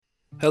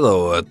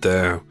Hello out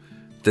there.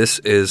 This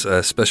is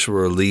a special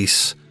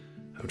release.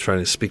 I'm trying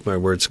to speak my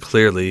words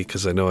clearly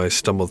because I know I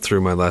stumbled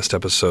through my last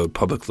episode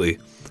publicly.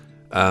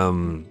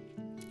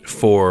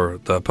 For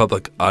the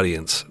public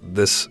audience,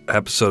 this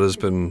episode has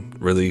been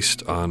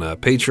released on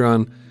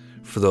Patreon.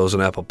 For those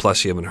on Apple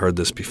Plus, you haven't heard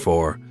this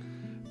before,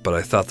 but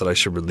I thought that I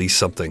should release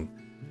something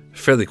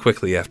fairly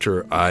quickly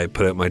after I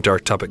put out my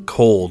Dark Topic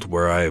Cold,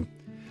 where I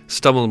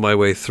stumbled my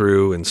way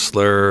through and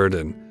slurred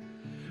and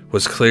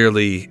was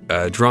clearly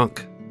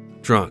drunk.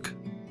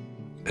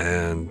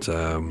 And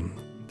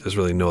there's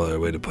really no other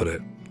way to put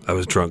it. I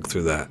was drunk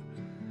through that.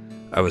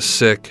 I was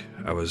sick.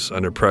 I was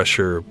under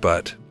pressure,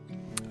 but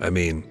I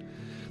mean,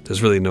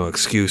 there's really no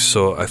excuse.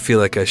 So I feel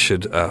like I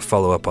should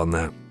follow up on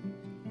that.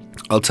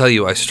 I'll tell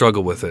you, I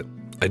struggle with it.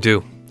 I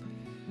do.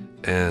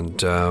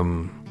 And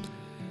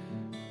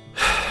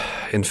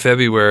in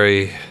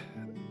February,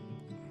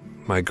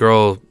 my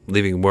girl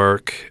leaving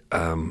work,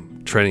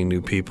 training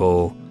new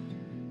people,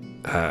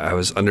 I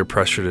was under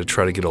pressure to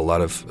try to get a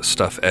lot of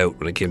stuff out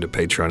when it came to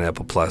Patreon,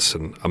 Apple Plus,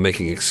 and I'm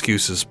making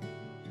excuses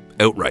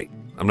outright.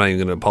 I'm not even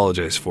going to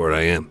apologize for it.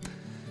 I am.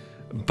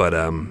 But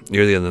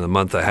near the end of the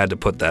month, I had to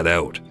put that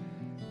out.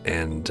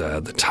 And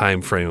the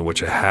time frame in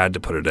which I had to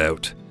put it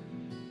out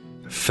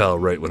fell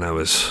right when I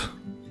was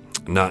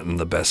not in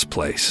the best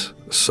place.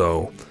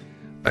 So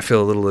I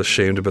feel a little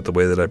ashamed about the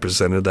way that I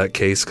presented that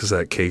case, because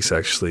that case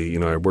actually,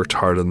 I worked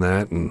hard on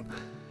that. And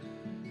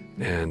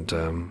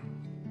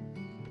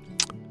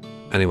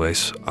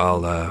anyways,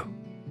 I'll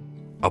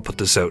put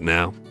this out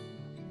now,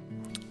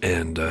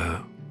 and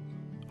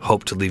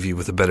hope to leave you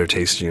with a better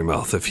taste in your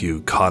mouth if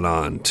you caught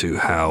on to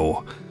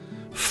how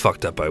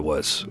fucked up I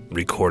was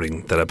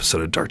recording that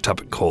episode of Dark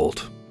Topic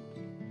Cold.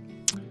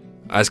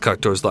 Eyes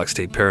cocked, doors locked,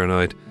 stay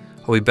paranoid.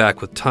 I'll be back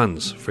with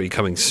tons for you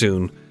coming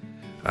soon.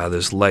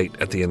 There's light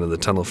at the end of the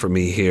tunnel for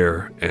me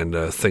here, and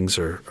things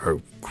are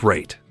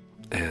great.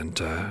 And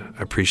I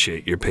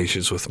appreciate your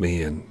patience with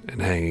me and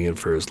hanging in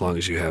for as long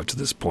as you have to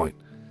this point.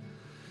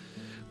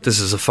 This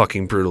is a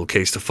fucking brutal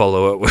case to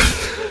follow up with.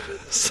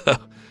 So,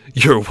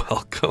 you're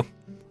welcome.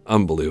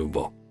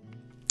 Unbelievable.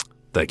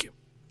 Thank you.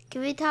 Can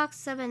we talk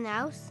something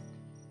else?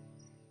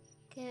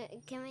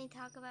 Can we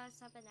talk about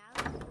something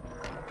else?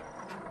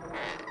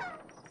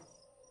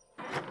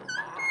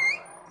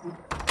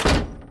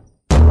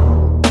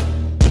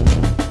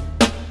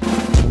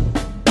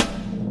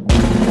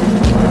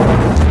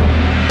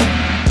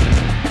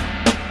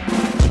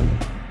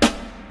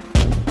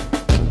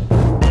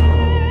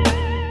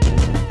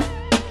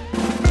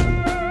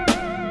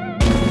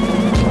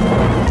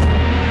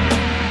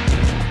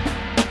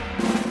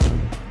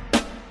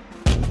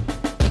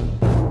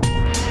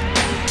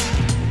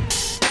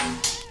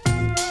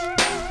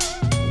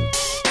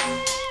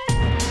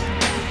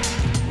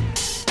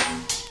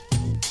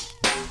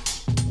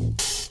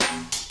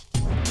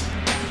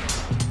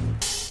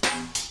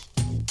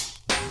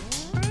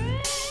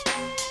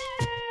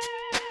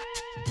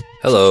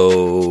 Hello.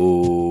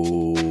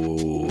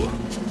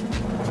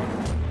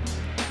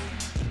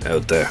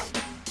 Out there.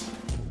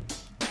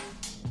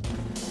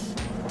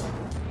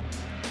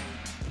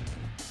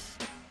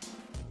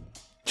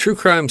 True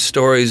crime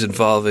stories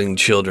involving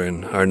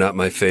children are not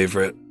my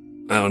favorite.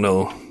 I don't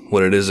know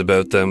what it is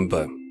about them,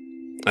 but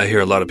I hear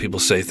a lot of people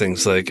say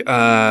things like,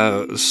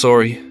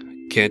 sorry,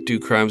 can't do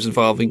crimes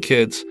involving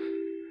kids.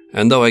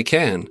 And though I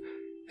can,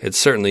 it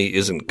certainly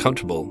isn't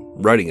comfortable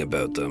writing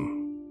about them.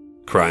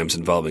 Crimes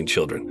involving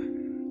children.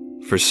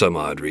 For some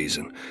odd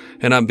reason.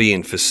 And I'm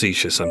being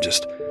facetious, I'm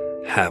just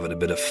having a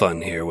bit of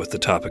fun here with the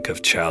topic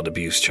of child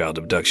abuse, child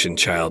abduction,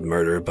 child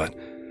murder, but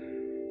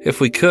if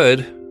we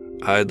could,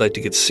 I'd like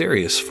to get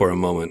serious for a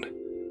moment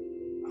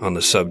on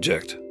the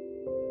subject.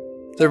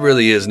 There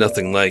really is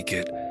nothing like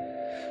it.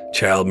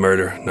 Child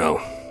murder, no.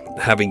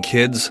 Having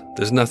kids,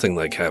 there's nothing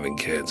like having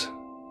kids.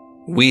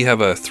 We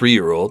have a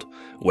 3-year-old,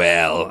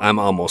 well, I'm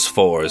almost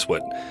 4 is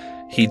what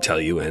he'd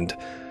tell you, and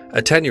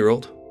a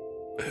 10-year-old,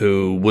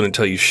 who wouldn't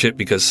tell you shit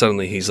because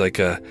suddenly he's like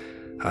a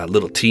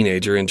little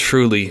teenager, and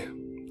truly,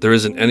 there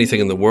isn't anything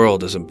in the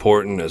world as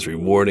important, as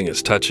rewarding,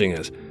 as touching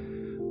as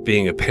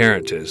being a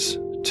parent is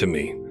to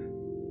me.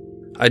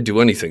 I'd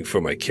do anything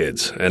for my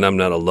kids, and I'm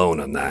not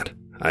alone on that,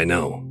 I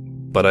know.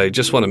 But I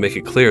just want to make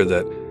it clear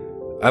that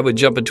I would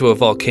jump into a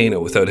volcano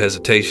without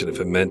hesitation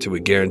if it meant it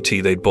would guarantee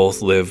they'd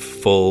both live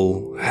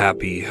full,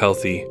 happy,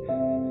 healthy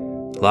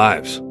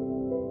lives.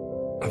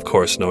 Of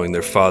course, knowing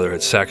their father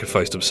had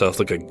sacrificed himself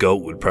like a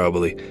goat would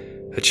probably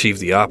achieve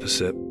the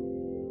opposite.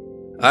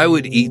 I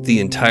would eat the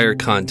entire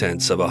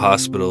contents of a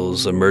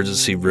hospital's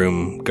emergency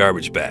room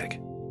garbage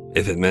bag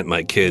if it meant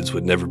my kids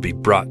would never be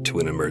brought to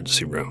an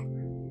emergency room.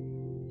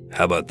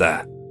 How about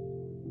that?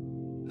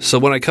 So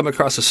when I come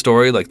across a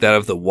story like that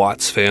of the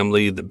Watts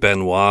family, the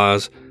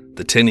Benoits,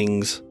 the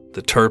Tinnings,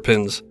 the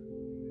Turpins,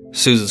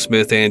 Susan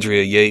Smith,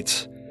 Andrea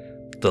Yates,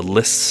 the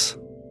lists,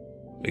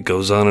 it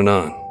goes on.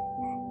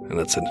 And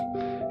that's an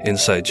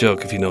inside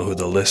joke if you know who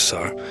the lists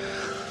are.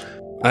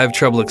 I have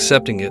trouble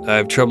accepting it. I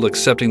have trouble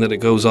accepting that it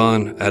goes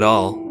on at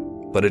all,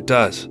 but it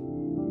does.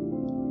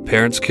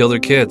 Parents kill their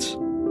kids.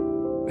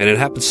 and it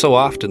happens so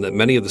often that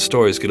many of the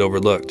stories get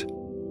overlooked.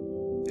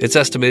 It's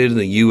estimated in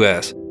the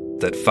U.S.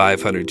 that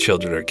 500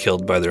 children are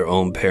killed by their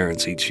own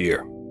parents each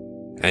year.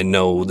 And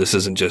no, this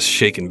isn't just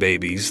shaken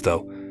babies,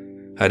 though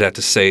I'd have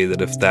to say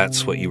that if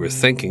that's what you were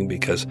thinking,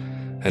 because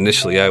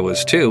initially I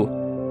was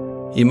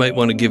too, you might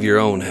want to give your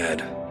own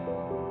head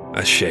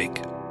a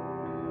shake.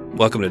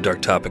 Welcome to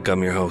Dark Topic.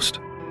 I'm your host,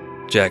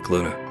 Jack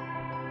Luna.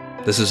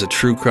 This is a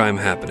true crime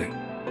happening.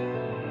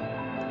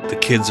 The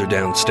kids are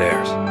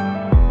downstairs.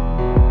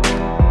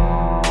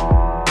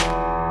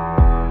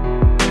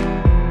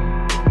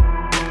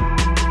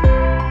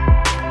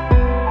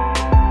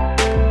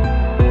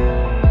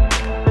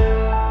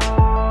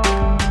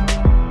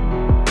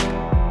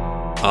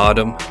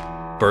 Autumn,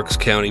 Berks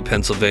County,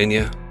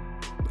 Pennsylvania.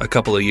 A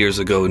couple of years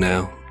ago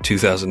now,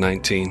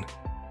 2019.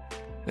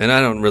 And I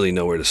don't really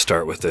know where to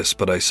start with this,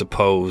 but I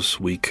suppose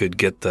we could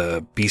get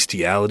the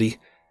bestiality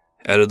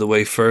out of the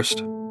way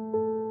first.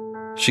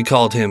 She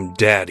called him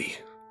Daddy.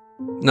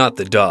 Not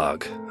the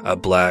dog, a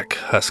black,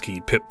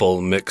 husky pit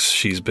bull mix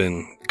she's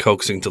been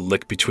coaxing to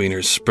lick between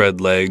her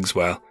spread legs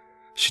while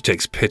she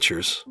takes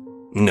pictures.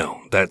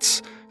 No,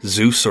 that's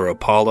Zeus or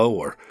Apollo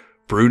or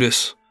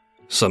Brutus,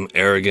 some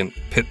arrogant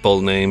pit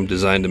bull name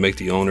designed to make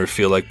the owner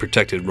feel like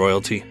protected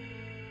royalty.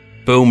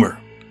 Boomer.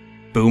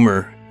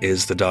 Boomer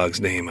is the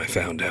dog's name, I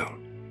found out.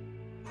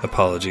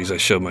 Apologies, I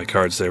showed my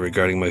cards there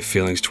regarding my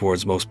feelings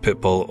towards most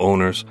pit bull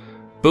owners.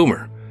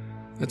 Boomer.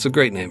 That's a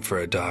great name for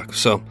a dog.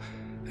 So,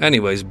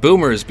 anyways,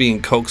 Boomer is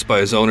being coaxed by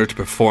his owner to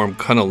perform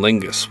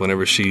cunnilingus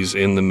whenever she's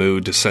in the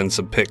mood to send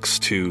some pics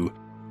to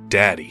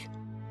Daddy.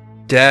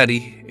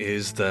 Daddy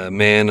is the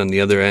man on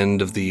the other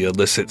end of the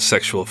illicit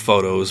sexual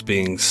photos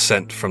being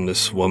sent from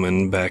this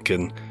woman back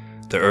in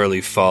the early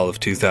fall of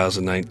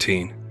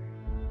 2019.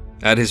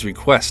 At his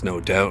request, no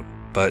doubt,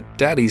 but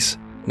Daddy's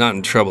not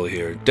in trouble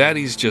here.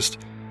 Daddy's just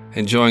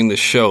enjoying the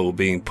show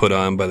being put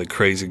on by the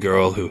crazy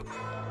girl who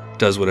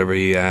does whatever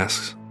he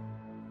asks.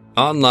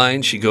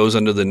 Online, she goes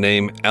under the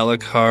name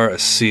Elakar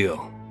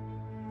Asil.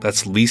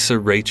 That's Lisa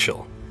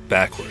Rachel,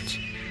 backwards.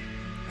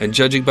 And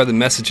judging by the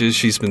messages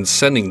she's been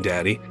sending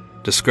Daddy,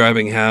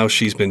 describing how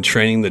she's been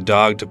training the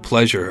dog to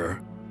pleasure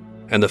her,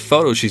 and the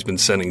photos she's been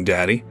sending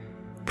Daddy,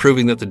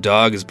 proving that the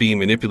dog is being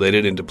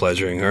manipulated into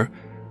pleasuring her,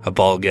 a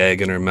ball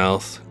gag in her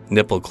mouth,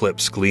 nipple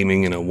clips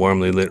gleaming in a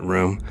warmly lit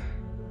room.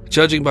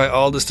 Judging by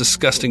all this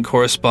disgusting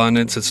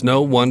correspondence, it's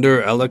no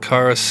wonder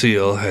Elakar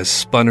Asil has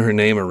spun her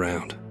name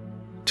around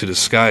to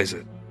disguise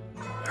it.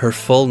 Her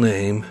full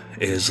name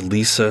is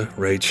Lisa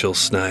Rachel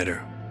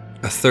Snyder,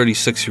 a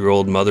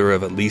 36-year-old mother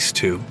of at least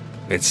two.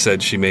 It's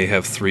said she may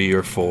have 3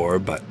 or 4,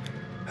 but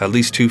at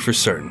least 2 for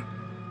certain.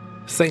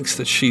 Thinks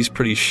that she's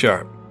pretty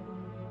sharp.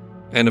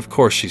 And of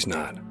course she's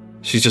not.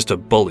 She's just a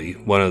bully,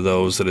 one of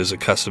those that is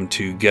accustomed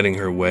to getting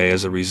her way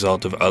as a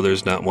result of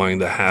others not wanting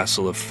the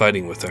hassle of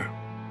fighting with her.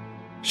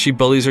 She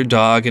bullies her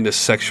dog into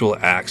sexual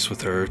acts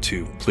with her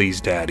to please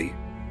Daddy.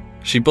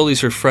 She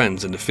bullies her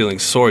friends into feeling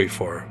sorry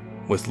for her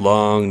with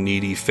long,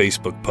 needy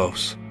Facebook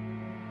posts.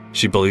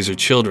 She bullies her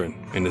children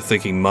into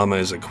thinking Mama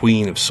is a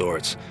queen of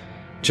sorts,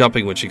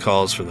 jumping when she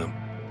calls for them.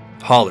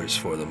 Hollers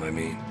for them, I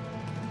mean.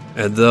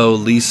 And though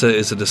Lisa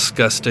is a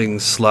disgusting,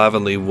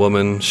 slovenly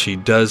woman, she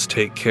does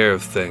take care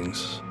of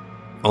things,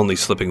 only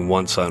slipping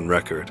once on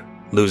record,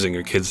 losing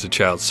her kids to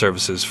child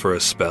services for a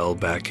spell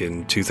back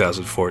in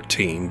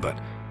 2014, but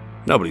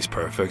nobody's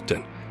perfect,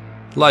 and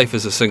life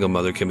as a single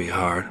mother can be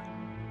hard.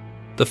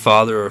 The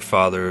father or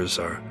fathers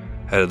are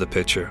out of the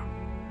picture.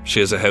 She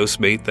has a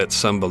housemate that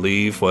some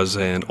believe was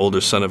an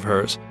older son of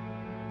hers.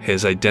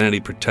 His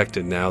identity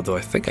protected now, though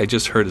I think I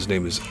just heard his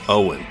name is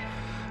Owen.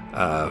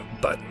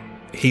 But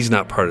he's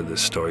not part of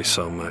this story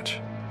so much.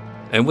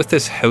 And with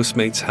this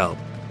housemate's help,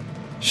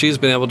 she has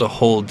been able to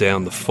hold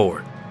down the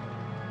fort.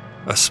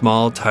 A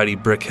small, tidy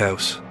brick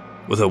house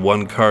with a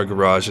 1-car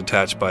garage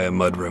attached by a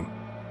mudroom,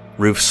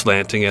 roof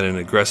slanting at an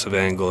aggressive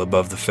angle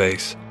above the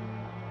face,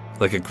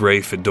 like a gray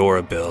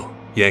fedora bill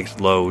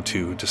yanked low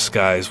to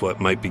disguise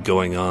what might be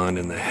going on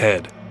in the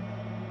head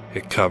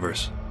it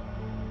covers.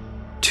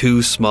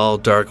 2 small,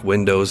 dark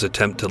windows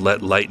attempt to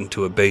let light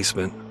into a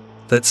basement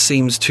that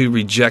seems to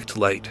reject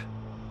light,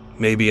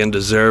 maybe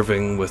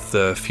undeserving with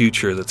the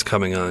future that's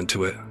coming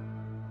onto it.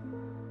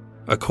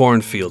 A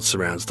cornfield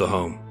surrounds the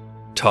home,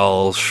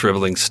 tall,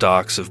 shriveling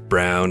stalks of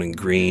brown and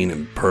green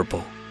and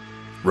purple,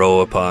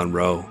 row upon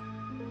row,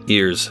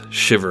 ears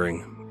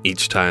shivering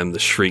each time the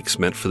shrieks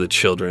meant for the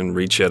children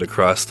reach out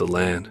across the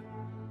land.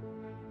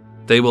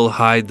 They will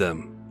hide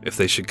them if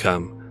they should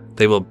come.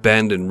 They will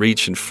bend and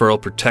reach and furl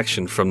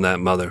protection from that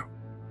mother.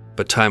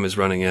 But time is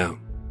running out.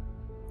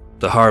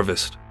 The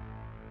harvest,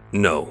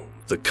 no,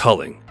 the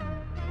culling,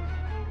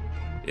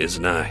 is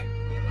nigh.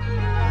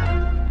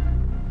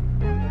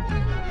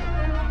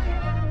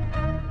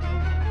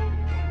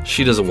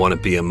 She doesn't want to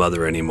be a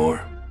mother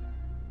anymore.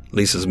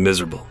 Lisa's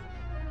miserable.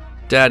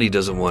 Daddy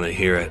doesn't want to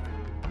hear it.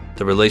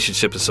 The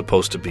relationship is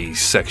supposed to be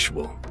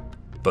sexual,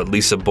 but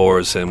Lisa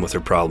bores him with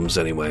her problems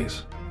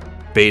anyways,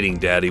 baiting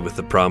Daddy with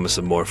the promise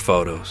of more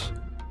photos,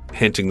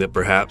 hinting that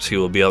perhaps he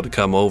will be able to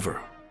come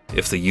over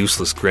if the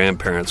useless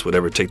grandparents would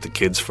ever take the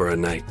kids for a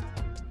night.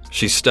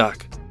 She's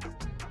stuck.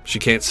 She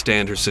can't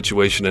stand her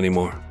situation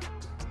anymore.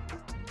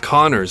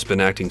 Connor's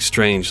been acting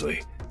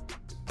strangely.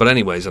 But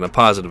anyways, on a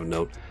positive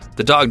note,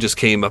 the dog just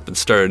came up and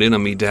started in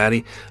on me,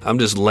 Daddy. I'm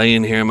just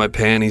laying here in my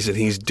panties and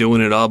he's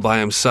doing it all by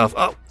himself.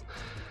 Oh,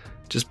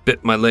 just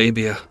bit my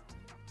labia.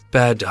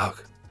 Bad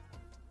dog.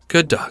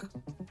 Good dog.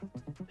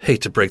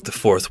 Hate to break the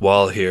fourth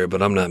wall here,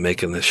 but I'm not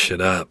making this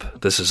shit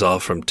up. This is all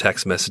from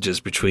text messages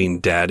between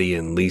Daddy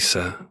and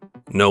Lisa.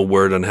 No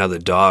word on how the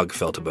dog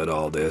felt about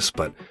all this,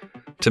 but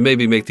to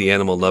maybe make the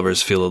animal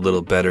lovers feel a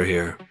little better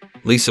here,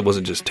 Lisa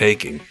wasn't just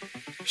taking,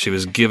 she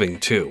was giving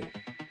too.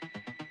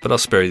 But I'll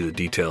spare you the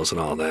details and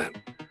all that.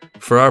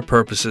 For our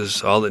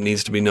purposes, all that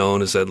needs to be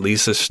known is that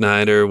Lisa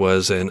Schneider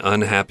was an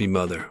unhappy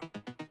mother.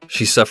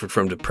 She suffered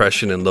from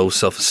depression and low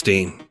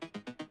self-esteem,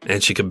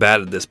 and she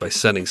combated this by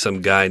sending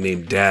some guy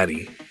named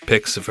Daddy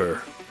pics of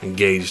her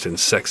engaged in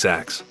sex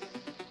acts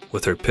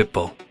with her pit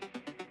bull.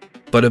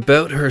 But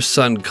about her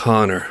son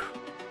Connor,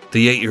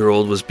 the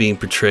 8-year-old was being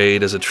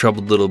portrayed as a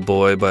troubled little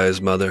boy by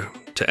his mother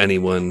to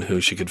anyone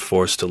who she could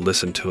force to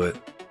listen to it.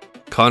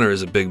 Connor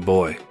is a big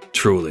boy,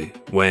 truly,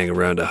 weighing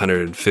around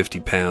 150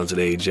 pounds at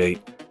age 8.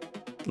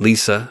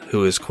 Lisa,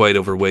 who is quite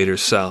overweight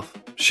herself,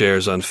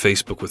 shares on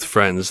Facebook with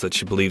friends that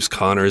she believes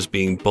Connor is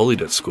being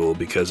bullied at school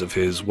because of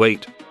his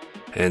weight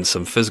and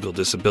some physical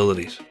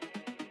disabilities.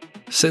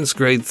 Since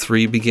grade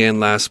 3 began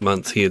last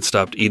month, he had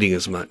stopped eating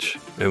as much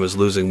and was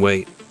losing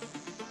weight.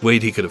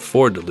 Weight he could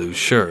afford to lose,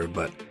 sure,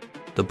 but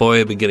the boy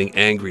had been getting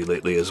angry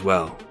lately as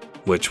well,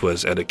 which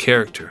was out of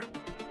character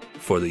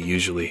for the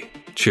usually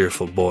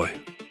cheerful boy.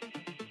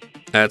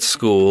 At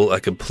school,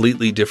 a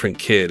completely different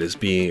kid is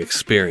being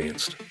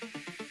experienced.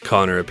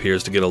 Connor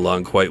appears to get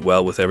along quite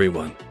well with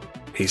everyone.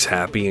 He's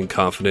happy and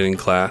confident in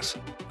class,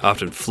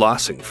 often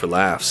flossing for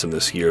laughs in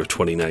this year of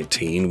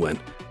 2019 when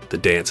the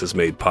dance is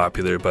made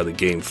popular by the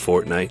game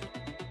Fortnite.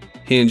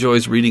 He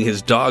enjoys reading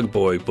his dog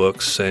boy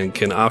books and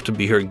can often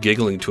be heard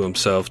giggling to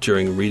himself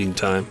during reading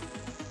time.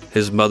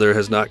 His mother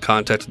has not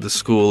contacted the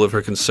school of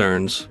her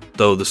concerns,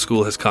 though the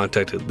school has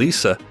contacted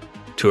Lisa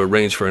to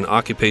arrange for an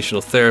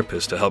occupational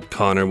therapist to help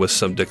Connor with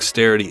some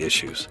dexterity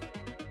issues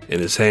in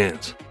his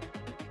hands.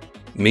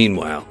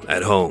 Meanwhile,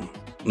 at home,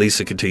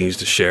 Lisa continues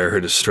to share her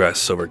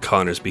distress over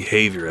Connor's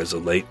behavior as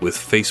of late with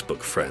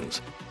Facebook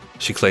friends.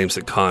 She claims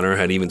that Connor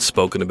had even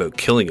spoken about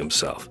killing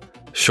himself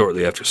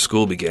shortly after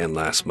school began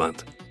last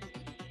month.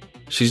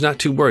 She's not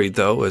too worried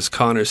though, as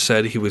Connor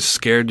said he was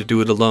scared to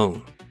do it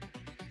alone.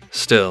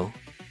 Still,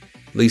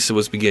 Lisa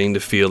was beginning to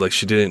feel like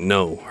she didn't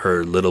know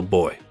her little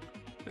boy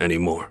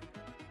anymore.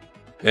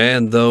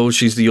 And though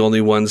she's the only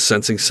one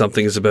sensing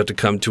something is about to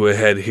come to a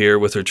head here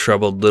with her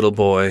troubled little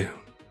boy,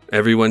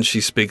 everyone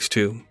she speaks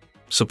to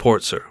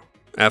supports her.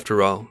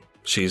 After all,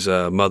 she's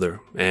a mother,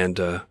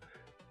 and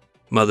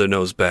mother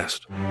knows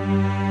best.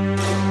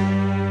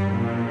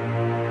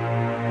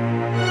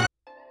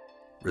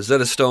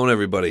 Rosetta Stone,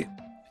 everybody.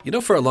 You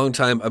know, for a long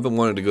time, I've been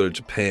wanting to go to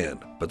Japan,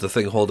 but the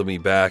thing holding me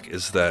back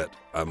is that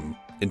I'm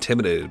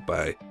intimidated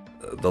by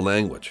the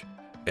language.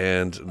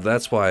 And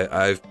that's why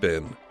I've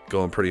been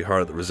going pretty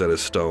hard at the Rosetta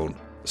Stone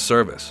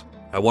service.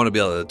 I want to be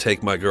able to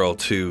take my girl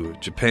to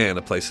Japan,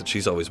 a place that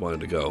she's always wanted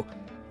to go,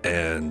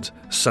 and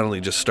suddenly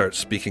just start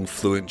speaking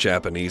fluent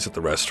Japanese at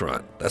the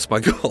restaurant. That's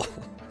my goal.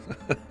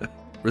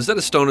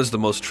 Rosetta Stone is the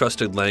most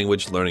trusted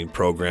language learning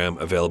program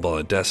available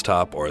on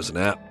desktop or as an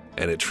app,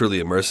 and it truly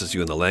immerses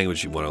you in the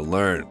language you want to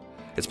learn.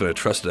 It's been a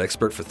trusted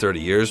expert for 30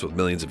 years with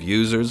millions of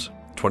users,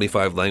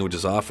 25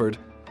 languages offered.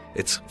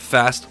 It's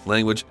fast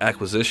language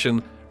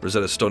acquisition.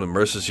 Rosetta Stone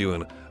immerses you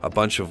in a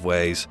bunch of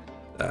ways.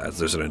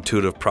 There's an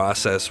intuitive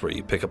process where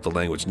you pick up the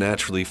language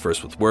naturally,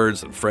 first with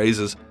words, then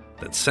phrases,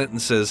 then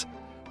sentences.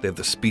 They have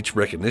the speech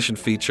recognition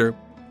feature.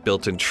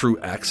 Built-in true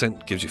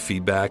accent gives you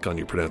feedback on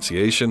your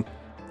pronunciation.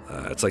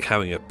 It's like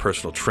having a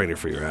personal trainer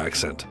for your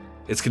accent.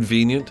 It's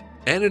convenient,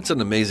 and it's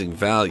an amazing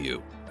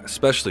value,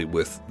 especially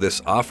with this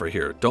offer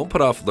here. Don't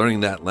put off learning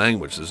that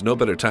language. There's no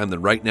better time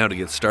than right now to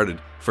get started.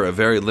 For a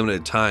very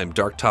limited time,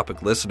 Dark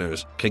Topic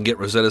listeners can get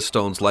Rosetta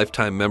Stone's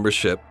lifetime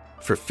membership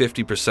for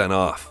 50%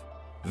 off.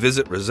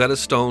 Visit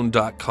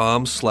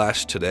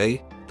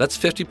rosettastone.com/today. That's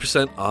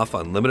 50% off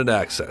unlimited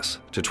access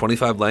to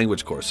 25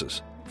 language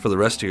courses for the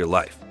rest of your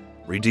life.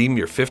 Redeem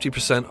your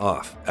 50%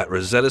 off at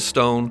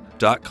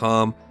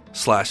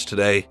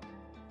rosettastone.com/today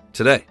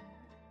today.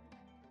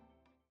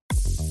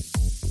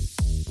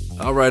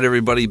 All right,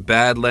 everybody,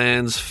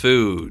 Badlands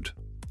food.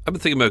 I've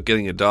been thinking about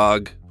getting a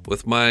dog.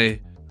 With my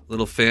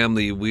little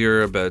family,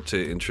 we're about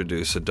to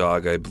introduce a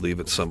dog, I believe,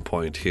 at some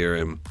point here,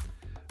 and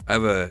I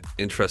have an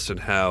interest in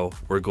how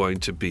we're going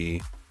to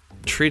be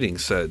treating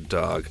said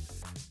dog.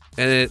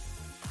 And it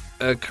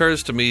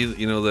occurs to me,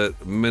 that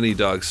many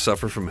dogs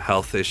suffer from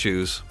health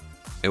issues.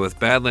 And with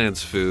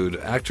Badlands Food,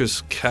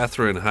 actress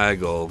Katherine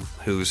Heigl,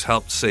 who's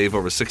helped save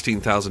over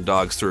 16,000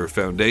 dogs through her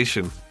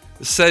foundation,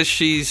 says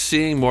she's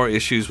seeing more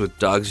issues with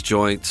dogs'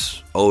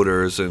 joints,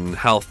 odors, and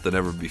health than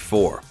ever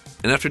before.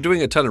 And after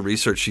doing a ton of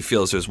research, she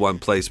feels there's one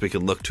place we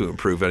can look to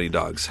improve any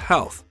dog's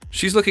health.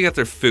 She's looking at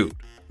their food.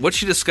 What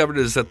she discovered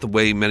is that the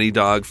way many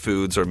dog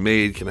foods are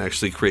made can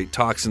actually create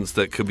toxins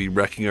that could be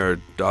wrecking our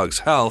dog's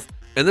health,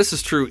 and this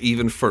is true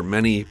even for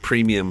many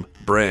premium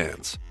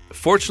brands.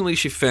 Fortunately,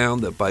 she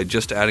found that by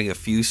just adding a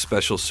few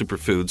special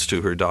superfoods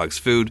to her dog's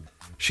food,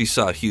 she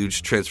saw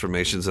huge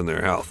transformations in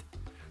their health.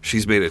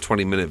 She's made a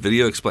 20-minute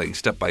video explaining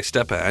step by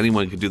step how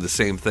anyone can do the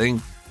same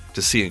thing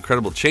to see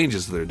incredible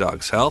changes in their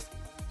dog's health.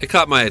 It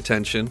caught my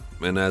attention,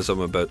 and as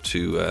I'm about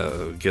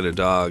to get a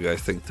dog, I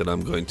think that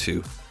I'm going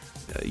to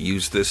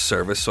use this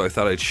service, so I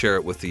thought I'd share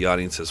it with the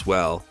audience as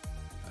well.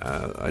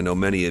 I know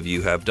many of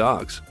you have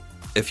dogs.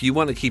 If you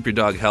want to keep your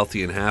dog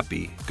healthy and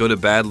happy, go to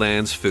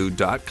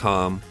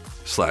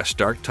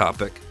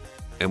badlandsfood.com/darktopic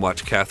and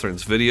watch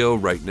Catherine's video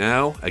right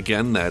now.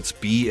 Again, that's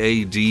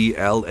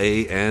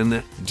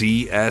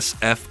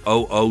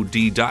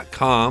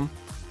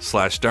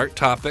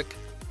badlandsfood.com/darktopic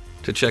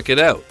to check it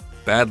out.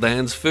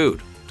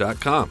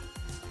 badlandsfood.com.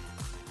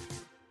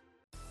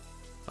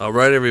 All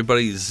right,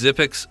 everybody,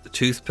 Zippix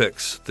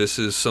toothpicks. This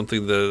is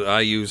something that I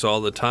use all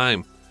the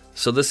time.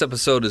 So this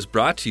episode is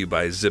brought to you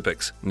by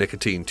Zippix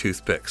nicotine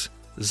toothpicks.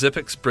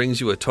 Zippix brings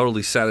you a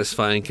totally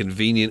satisfying,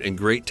 convenient, and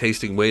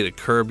great-tasting way to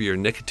curb your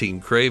nicotine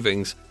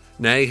cravings.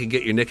 Now you can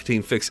get your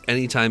nicotine fix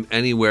anytime,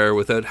 anywhere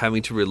without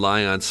having to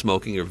rely on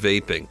smoking or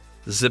vaping.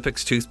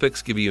 Zippix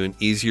toothpicks give you an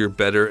easier,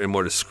 better, and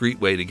more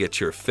discreet way to get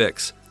your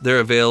fix. They're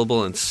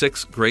available in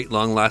 6 great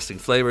long-lasting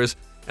flavors,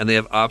 and they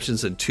have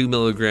options in 2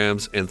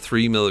 milligrams and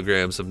 3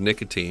 milligrams of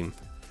nicotine.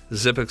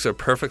 Zippix are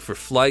perfect for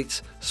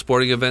flights,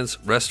 sporting events,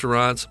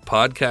 restaurants,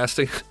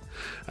 podcasting,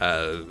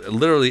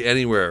 literally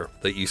anywhere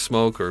that you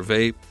smoke or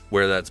vape,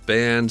 where that's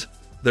banned.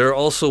 They're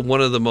also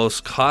one of the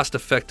most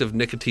cost-effective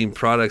nicotine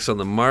products on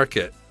the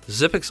market.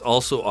 Zippix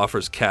also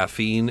offers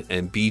caffeine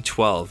and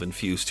B12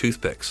 infused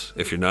toothpicks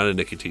if you're not a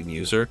nicotine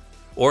user,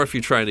 or if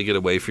you're trying to get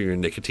away from your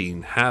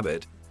nicotine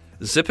habit.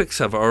 Zippix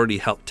have already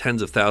helped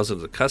tens of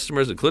thousands of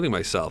customers, including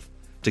myself,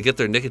 to get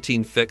their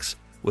nicotine fix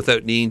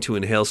without needing to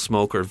inhale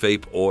smoke or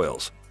vape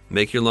oils.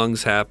 Make your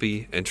lungs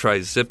happy and try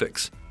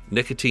Zippix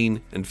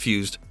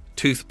nicotine-infused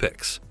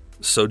toothpicks.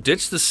 So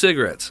ditch the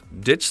cigarettes,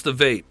 ditch the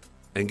vape,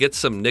 and get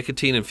some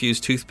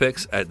nicotine-infused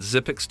toothpicks at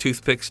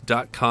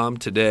zippixtoothpicks.com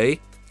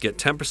today. Get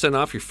 10%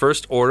 off your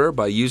first order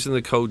by using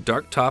the code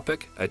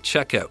DARKTOPIC at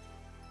checkout.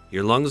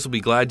 Your lungs will be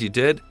glad you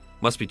did.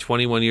 Must be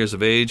 21 years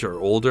of age or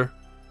older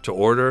to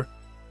order.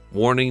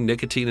 Warning,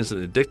 nicotine is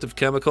an addictive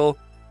chemical.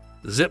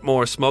 Zip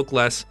more, smoke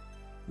less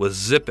with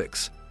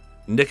Zippix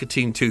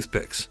nicotine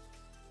toothpicks.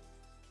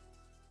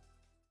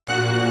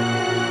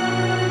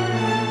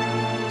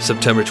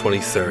 September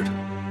 23rd,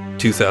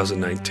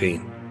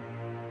 2019.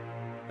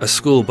 A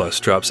school bus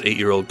drops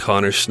 8-year-old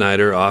Connor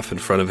Schneider off in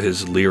front of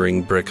his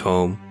leering brick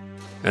home,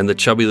 and the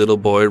chubby little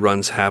boy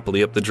runs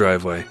happily up the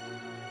driveway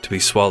to be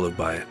swallowed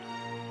by it.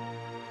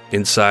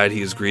 Inside,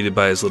 he is greeted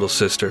by his little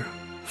sister,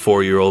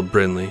 4-year-old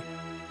Brinley,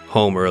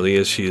 home early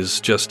as she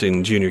is just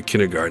in junior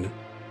kindergarten.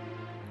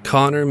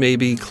 Connor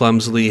maybe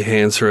clumsily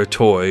hands her a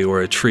toy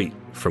or a treat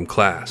from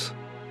class,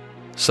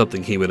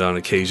 something he would on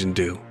occasion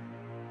do,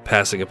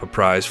 passing up a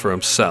prize for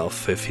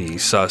himself if he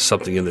saw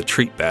something in the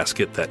treat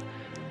basket that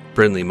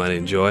Brinley might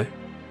enjoy.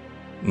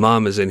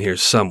 Mom is in here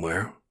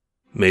somewhere,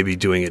 maybe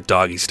doing it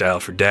doggy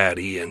style for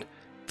Daddy, and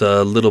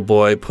the little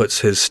boy puts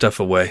his stuff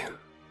away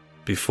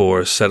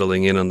before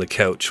settling in on the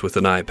couch with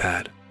an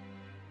iPad.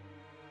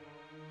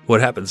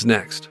 What happens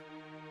next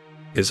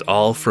is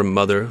all from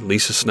Mother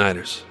Lisa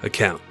Schneider's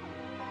account.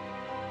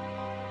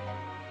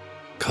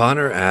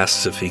 Connor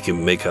asks if he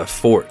can make a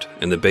fort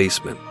in the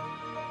basement.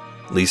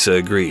 Lisa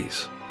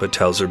agrees, but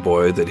tells her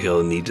boy that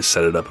he'll need to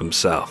set it up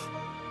himself.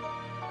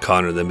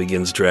 Connor then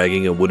begins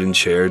dragging a wooden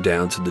chair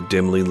down to the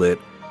dimly lit,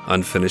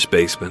 unfinished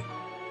basement.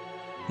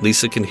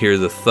 Lisa can hear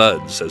the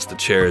thuds as the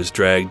chair is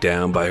dragged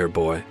down by her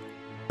boy.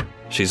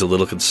 She's a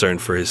little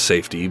concerned for his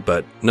safety,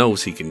 but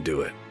knows he can do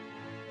it.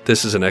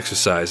 This is an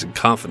exercise in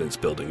confidence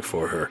building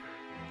for her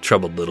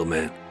troubled little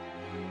man,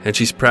 and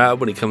she's proud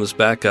when he comes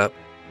back up,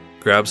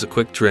 grabs a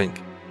quick drink,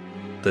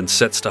 then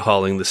sets to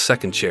hauling the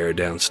second chair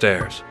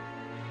downstairs.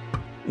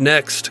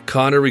 Next,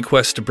 Connor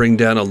requests to bring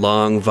down a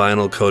long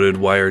vinyl-coated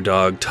wire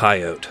dog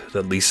tie-out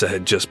that Lisa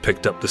had just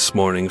picked up this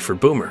morning for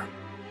Boomer.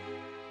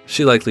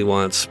 She likely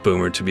wants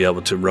Boomer to be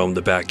able to roam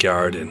the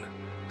backyard and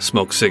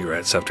smoke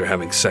cigarettes after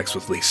having sex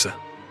with Lisa.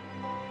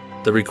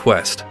 The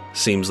request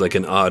seems like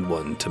an odd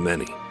one to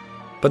many,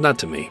 but not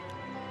to me.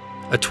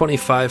 A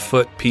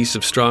 25-foot piece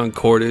of strong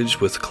cordage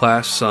with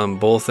clasps on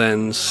both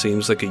ends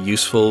seems like a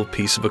useful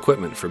piece of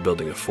equipment for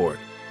building a fort.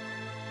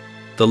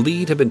 The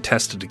lead had been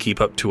tested to keep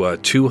up to a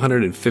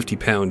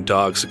 250-pound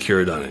dog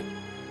secured on it,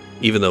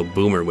 even though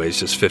Boomer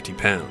weighs just 50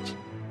 pounds.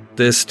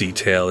 This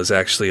detail is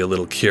actually a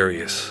little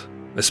curious,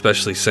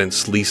 especially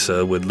since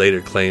Lisa would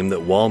later claim that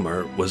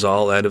Walmart was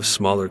all out of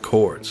smaller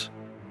cords,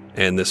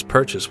 and this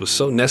purchase was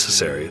so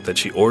necessary that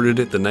she ordered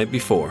it the night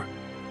before,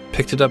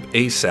 picked it up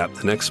ASAP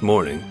the next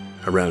morning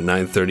around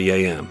 9:30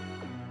 a.m.,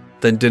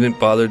 then didn't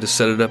bother to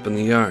set it up in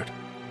the yard.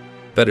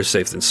 Better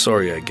safe than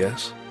sorry, I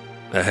guess.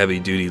 A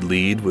heavy-duty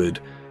lead would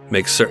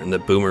make certain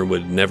that Boomer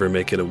would never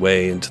make it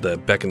away into the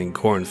beckoning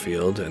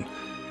cornfield, and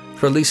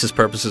For Lisa's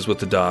purposes with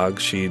the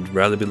dog, she'd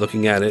rather be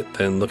looking at it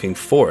than looking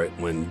for it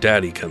when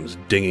Daddy comes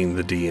dinging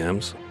the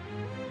DMs.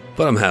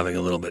 But I'm having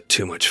a little bit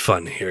too much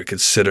fun here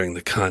considering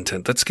the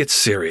content. Let's get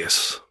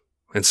serious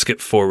and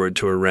skip forward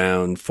to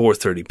around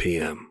 4:30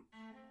 p.m.,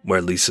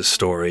 where Lisa's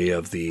story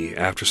of the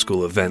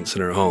after-school events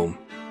in her home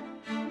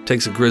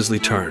takes a grisly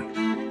turn.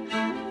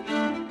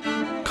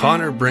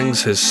 Connor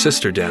brings his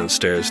sister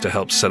downstairs to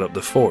help set up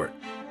the fort,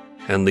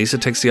 and Lisa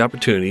takes the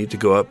opportunity to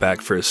go out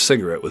back for a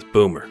cigarette with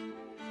Boomer.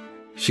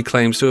 She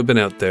claims to have been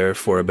out there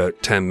for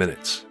about 10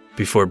 minutes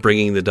before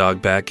bringing the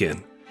dog back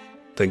in,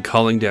 then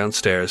calling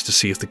downstairs to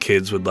see if the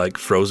kids would like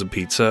frozen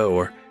pizza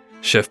or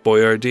Chef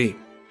Boyardee.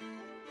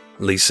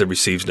 Lisa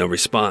receives no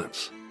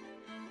response,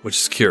 which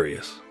is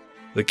curious.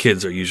 The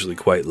kids are usually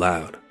quite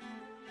loud.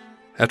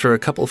 After a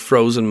couple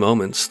frozen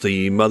moments,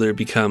 the mother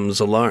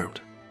becomes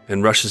alarmed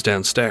and rushes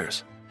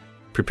downstairs,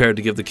 prepared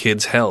to give the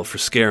kids hell for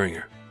scaring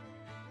her.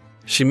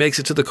 She makes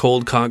it to the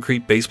cold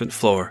concrete basement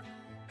floor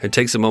and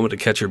takes a moment to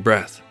catch her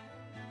breath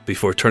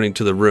before turning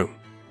to the room,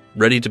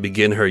 ready to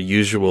begin her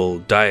usual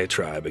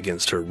diatribe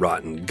against her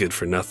rotten,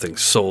 good-for-nothing,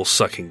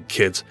 soul-sucking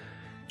kids.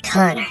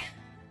 Connor,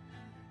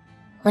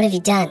 what have you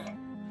done?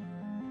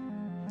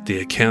 The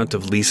account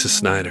of Lisa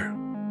Snyder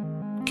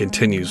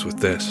continues with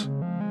this.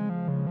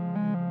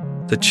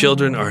 The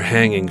children are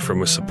hanging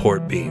from a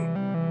support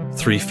beam,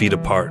 3 feet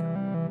apart,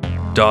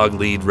 dog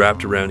lead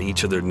wrapped around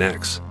each of their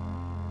necks.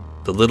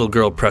 The little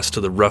girl pressed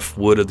to the rough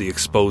wood of the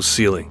exposed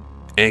ceiling,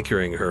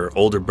 anchoring her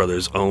older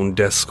brother's own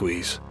death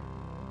squeeze.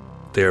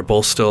 They are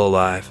both still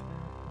alive,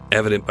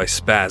 evident by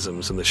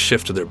spasms and the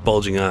shift of their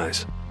bulging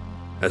eyes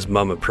as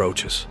Mum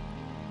approaches.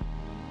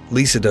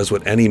 Lisa does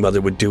what any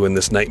mother would do in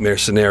this nightmare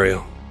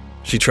scenario.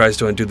 She tries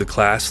to undo the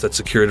clasp that's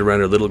secured around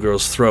her little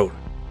girl's throat,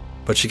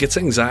 but she gets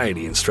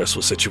anxiety in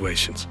stressful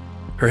situations.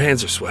 Her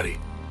hands are sweaty,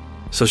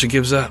 so she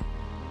gives up.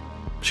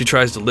 She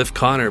tries to lift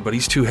Connor, but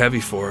he's too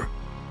heavy for her.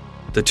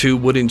 The 2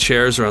 wooden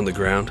chairs are on the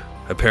ground,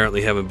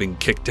 apparently haven't been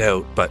kicked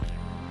out, but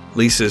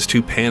Lisa is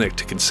too panicked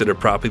to consider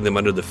propping them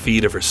under the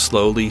feet of her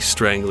slowly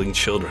strangling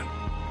children.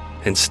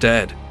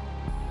 Instead,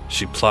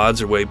 she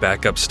plods her way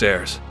back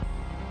upstairs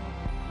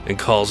and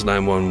calls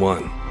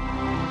 911.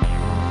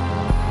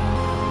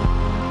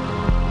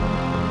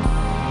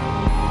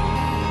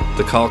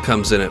 The call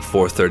comes in at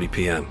 4:30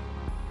 p.m.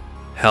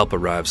 Help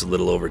arrives a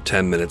little over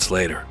 10 minutes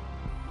later.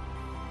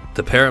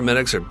 The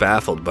paramedics are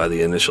baffled by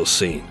the initial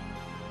scene.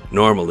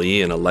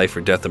 Normally, in a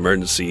life-or-death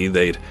emergency,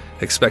 they'd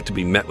expect to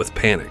be met with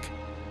panic.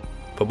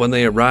 But when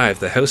they arrive,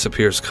 the house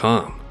appears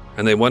calm,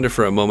 and they wonder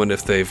for a moment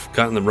if they've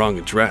gotten the wrong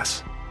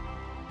address.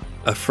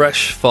 A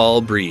fresh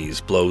fall breeze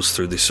blows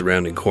through the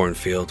surrounding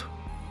cornfield,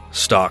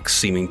 stalks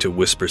seeming to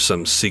whisper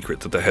some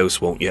secret that the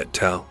house won't yet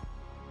tell.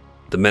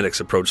 The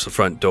medics approach the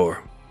front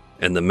door,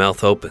 and the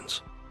mouth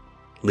opens.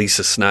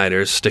 Lisa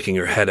Snyder's sticking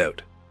her head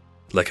out,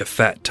 like a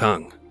fat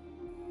tongue.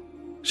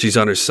 She's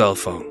on her cell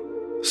phone,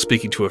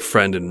 speaking to a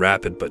friend in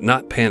rapid but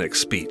not panicked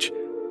speech.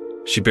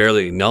 She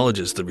barely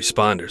acknowledges the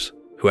responders,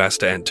 who ask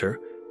to enter,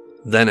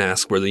 then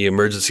ask where the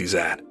emergency's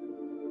at.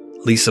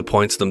 Lisa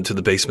points them to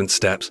the basement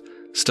steps,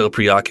 still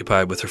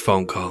preoccupied with her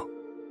phone call.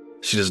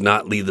 She does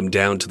not lead them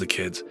down to the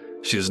kids.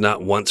 She does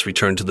not once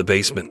return to the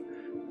basement,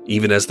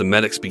 even as the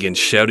medics begin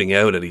shouting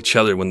out at each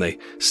other when they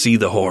see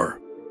the horror.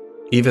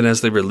 Even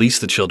as they release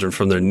the children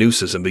from their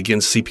nooses and begin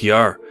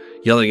CPR,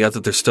 yelling out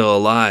that they're still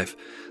alive,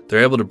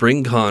 they're able to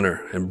bring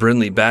Connor and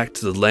Brindley back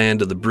to the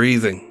land of the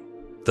breathing,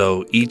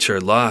 though each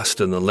are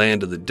lost in the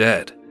land of the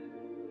dead.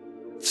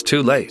 It's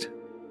too late.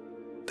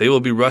 They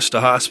will be rushed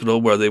to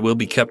hospital where they will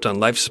be kept on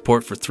life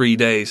support for 3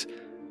 days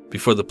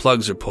before the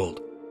plugs are pulled.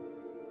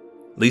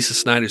 Lisa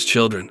Snyder's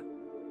children,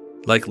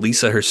 like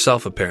Lisa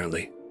herself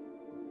apparently,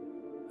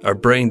 are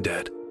brain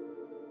dead.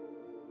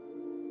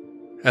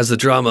 As the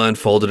drama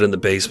unfolded in the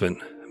basement,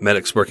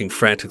 medics working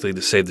frantically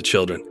to save the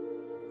children,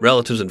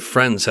 relatives and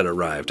friends had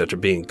arrived after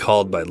being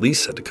called by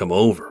Lisa to come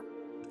over,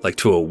 like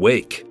to a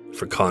wake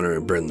for Connor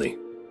and Brindley,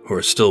 who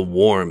are still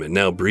warm and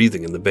now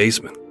breathing in the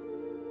basement,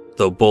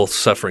 though both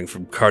suffering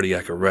from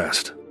cardiac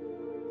arrest.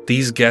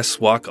 These guests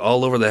walk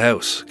all over the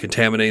house,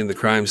 contaminating the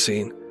crime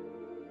scene.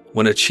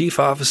 When a chief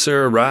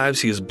officer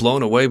arrives, he is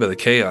blown away by the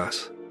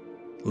chaos.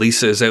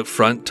 Lisa is out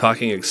front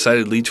talking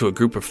excitedly to a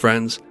group of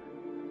friends.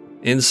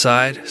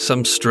 Inside,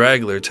 some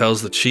straggler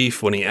tells the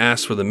chief when he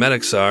asks where the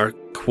medics are,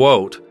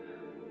 quote,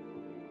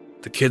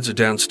 "The kids are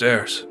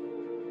downstairs."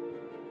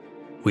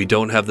 We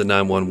don't have the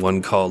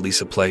 911 call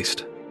Lisa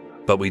placed,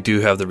 but we do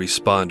have the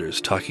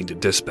responders talking to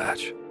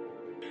dispatch.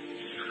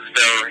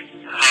 They're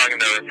hung in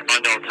the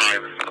unknown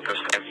time at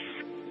this time.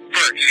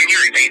 First, can you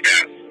repeat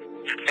that?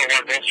 So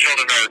when both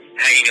children are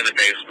hanging in the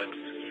basement.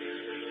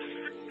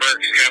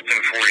 Burke's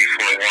Captain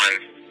 44-1.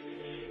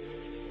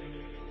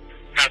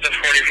 Captain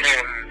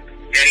 44,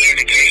 any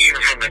indication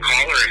from the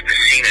caller if the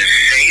scene is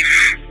safe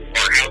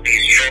or how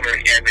these children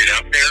ended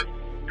up there?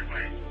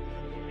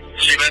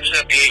 She mentioned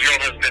that the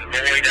 8-year-old has been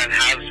bullied and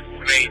has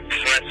made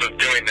threats of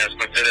doing this,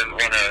 but didn't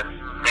want to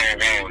go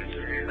alone.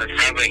 It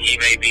sounds like he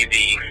may be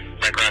the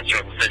aggressor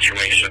of the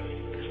situation.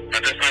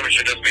 At this time, it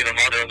should just be the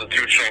mother of the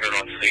 2 children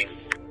on scene.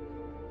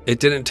 It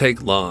didn't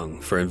take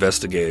long for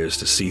investigators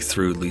to see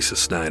through Lisa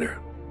Snyder.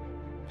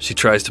 She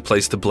tries to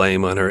place the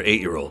blame on her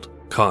 8-year-old,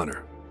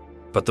 Connor.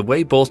 But the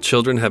way both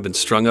children have been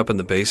strung up in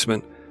the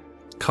basement,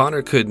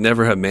 Connor could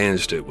never have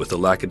managed it with the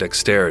lack of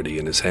dexterity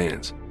in his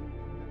hands.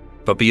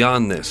 But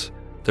beyond this,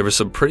 there were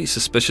some pretty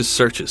suspicious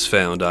searches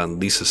found on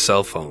Lisa's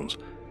cell phones,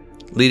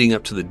 leading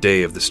up to the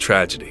day of this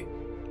tragedy.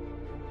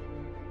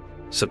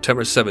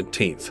 September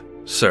 17th,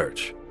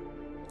 search.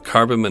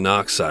 Carbon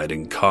monoxide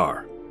in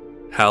car.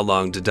 How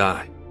long to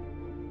die?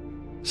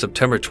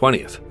 September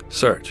 20th,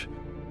 search.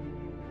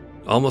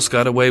 Almost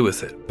got away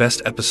with it.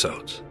 Best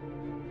episodes.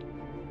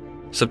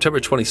 September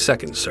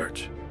 22nd,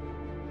 search.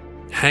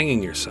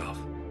 Hanging yourself.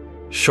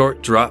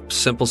 Short drop,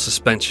 simple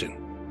suspension.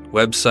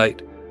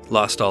 Website,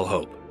 lost all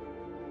hope.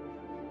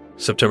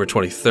 September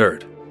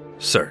 23rd,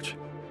 search.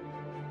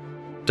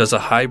 Does a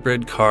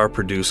hybrid car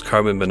produce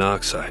carbon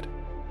monoxide?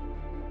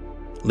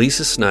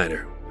 Lisa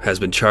Snyder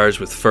has been charged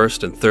with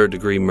first and third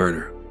degree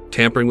murder,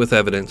 tampering with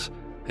evidence,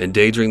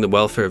 endangering the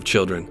welfare of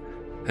children,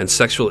 and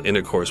sexual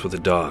intercourse with a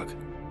dog.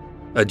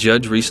 A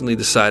judge recently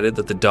decided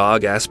that the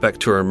dog aspect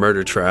to her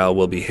murder trial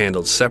will be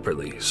handled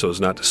separately so as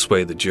not to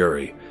sway the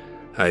jury.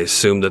 I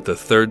assume that the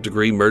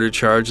third-degree murder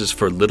charge is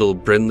for little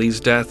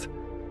Brindley's death,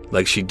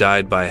 like she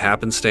died by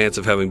happenstance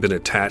of having been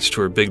attached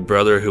to her big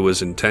brother who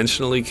was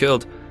intentionally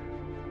killed.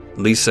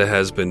 Lisa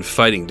has been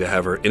fighting to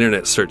have her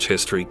internet search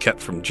history kept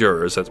from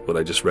jurors. That's what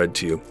I just read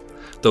to you.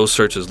 Those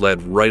searches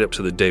led right up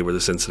to the day where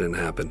this incident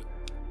happened.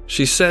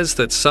 She says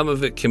that some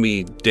of it can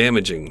be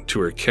damaging to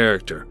her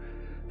character,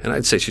 and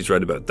I'd say she's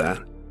right about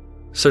that.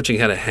 Searching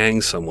how to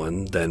hang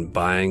someone, then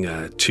buying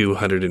a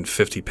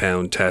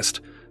 250-pound test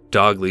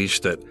dog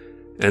leash that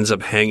ends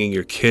up hanging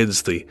your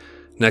kids the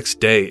next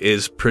day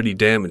is pretty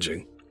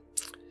damaging.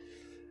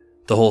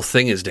 The whole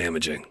thing is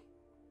damaging.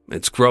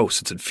 It's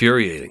gross. It's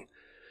infuriating.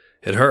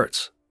 It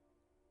hurts.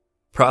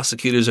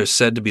 Prosecutors are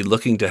said to be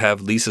looking to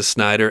have Lisa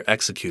Snyder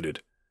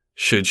executed,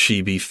 should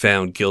she be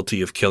found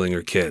guilty of killing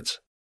her kids.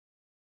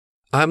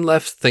 I'm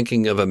left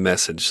thinking of a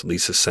message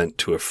Lisa sent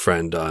to a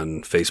friend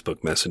on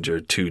Facebook Messenger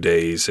 2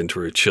 days into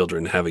her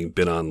children having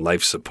been on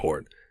life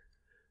support.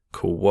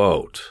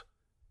 Quote,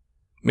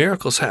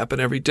 "Miracles happen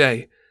every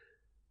day,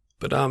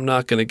 but I'm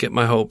not going to get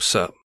my hopes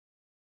up."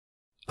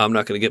 I'm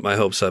not going to get my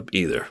hopes up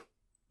either,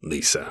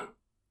 Lisa,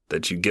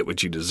 that you get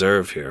what you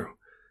deserve here.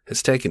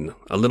 It's taken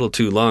a little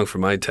too long for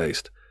my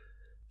taste.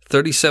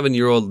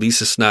 37-year-old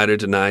Lisa Snyder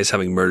denies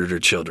having murdered her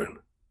children.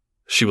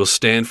 She will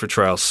stand for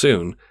trial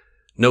soon.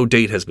 No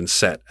date has been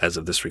set as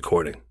of this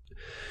recording.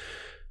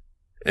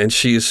 And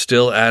she is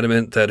still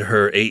adamant that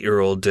her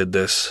 8-year-old did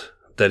this,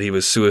 that he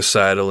was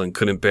suicidal and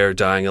couldn't bear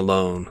dying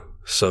alone,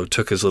 so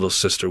took his little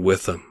sister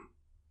with him.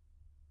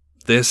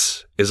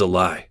 This is a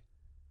lie.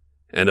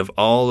 And of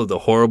all of the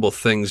horrible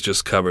things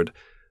just covered,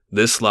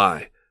 this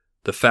lie,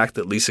 the fact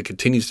that Lisa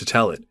continues to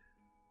tell it,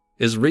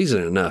 is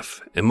reason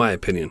enough, in my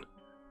opinion,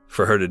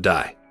 for her to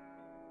die.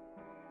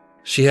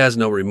 She has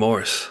no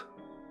remorse.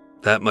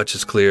 That much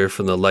is clear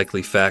from the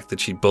likely fact that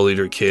she bullied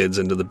her kids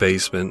into the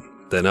basement,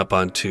 then up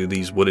onto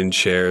these wooden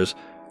chairs,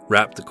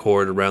 wrapped the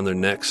cord around their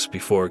necks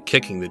before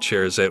kicking the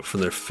chairs out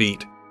from their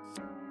feet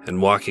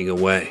and walking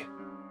away,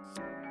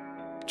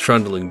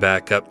 trundling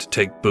back up to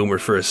take Boomer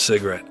for a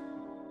cigarette,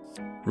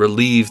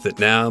 relieved that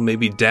now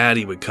maybe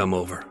Daddy would come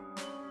over,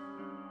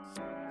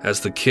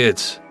 as the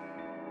kids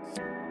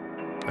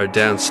are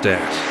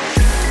downstairs.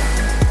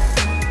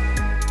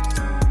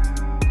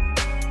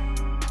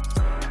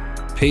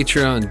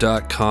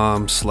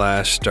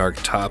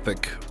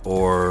 Patreon.com/darktopic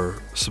or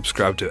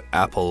subscribe to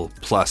Apple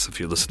Plus if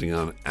you're listening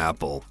on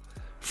Apple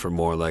for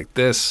more like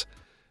this.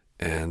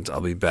 And I'll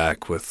be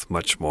back with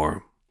much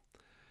more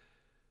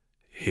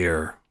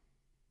here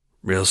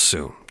real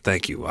soon.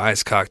 Thank you.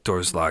 Eyes cocked,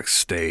 doors locked.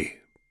 Stay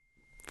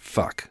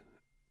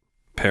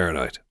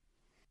paranoid.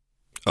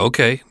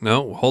 Okay,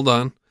 no, hold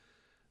on.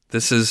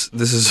 This is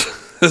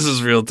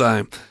real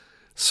time.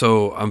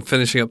 So I'm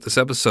finishing up this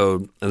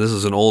episode, and this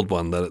is an old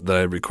one that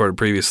I recorded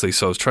previously.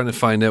 So I was trying to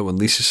find out when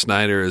Lisa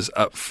Snyder is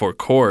up for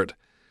court,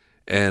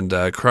 and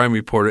crime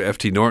reporter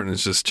FT Norton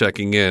is just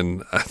checking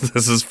in.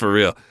 This is for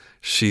real.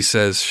 She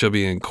says she'll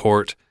be in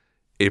court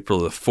April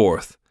the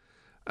 4th.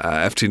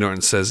 FT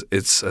Norton says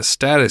it's a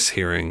status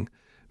hearing,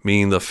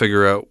 meaning they'll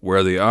figure out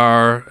where they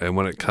are and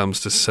when it comes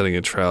to setting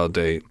a trial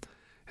date.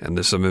 And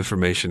there's some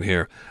information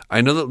here. I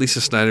know that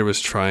Lisa Snyder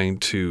was trying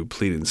to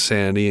plead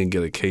insanity and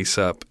get a case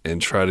up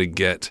and try to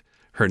get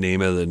her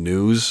name out of the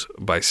news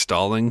by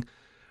stalling.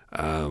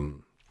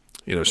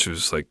 She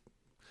was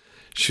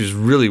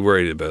really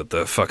worried about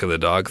the fuck of the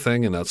dog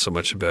thing and not so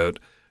much about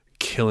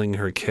killing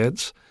her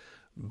kids.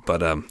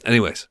 But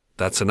anyways,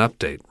 that's an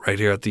update right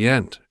here at the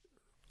end,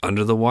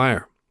 under the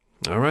wire.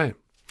 All right.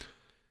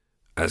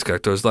 Eyes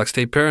cocked, doors locked,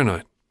 stay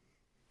paranoid.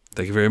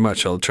 Thank you very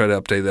much. I'll try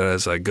to update that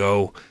as I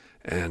go.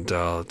 And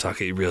I'll talk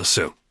to you real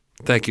soon.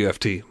 Thank you,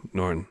 FT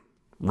Norton.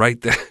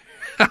 Right there.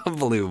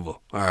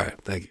 Unbelievable. All right.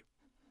 Thank you.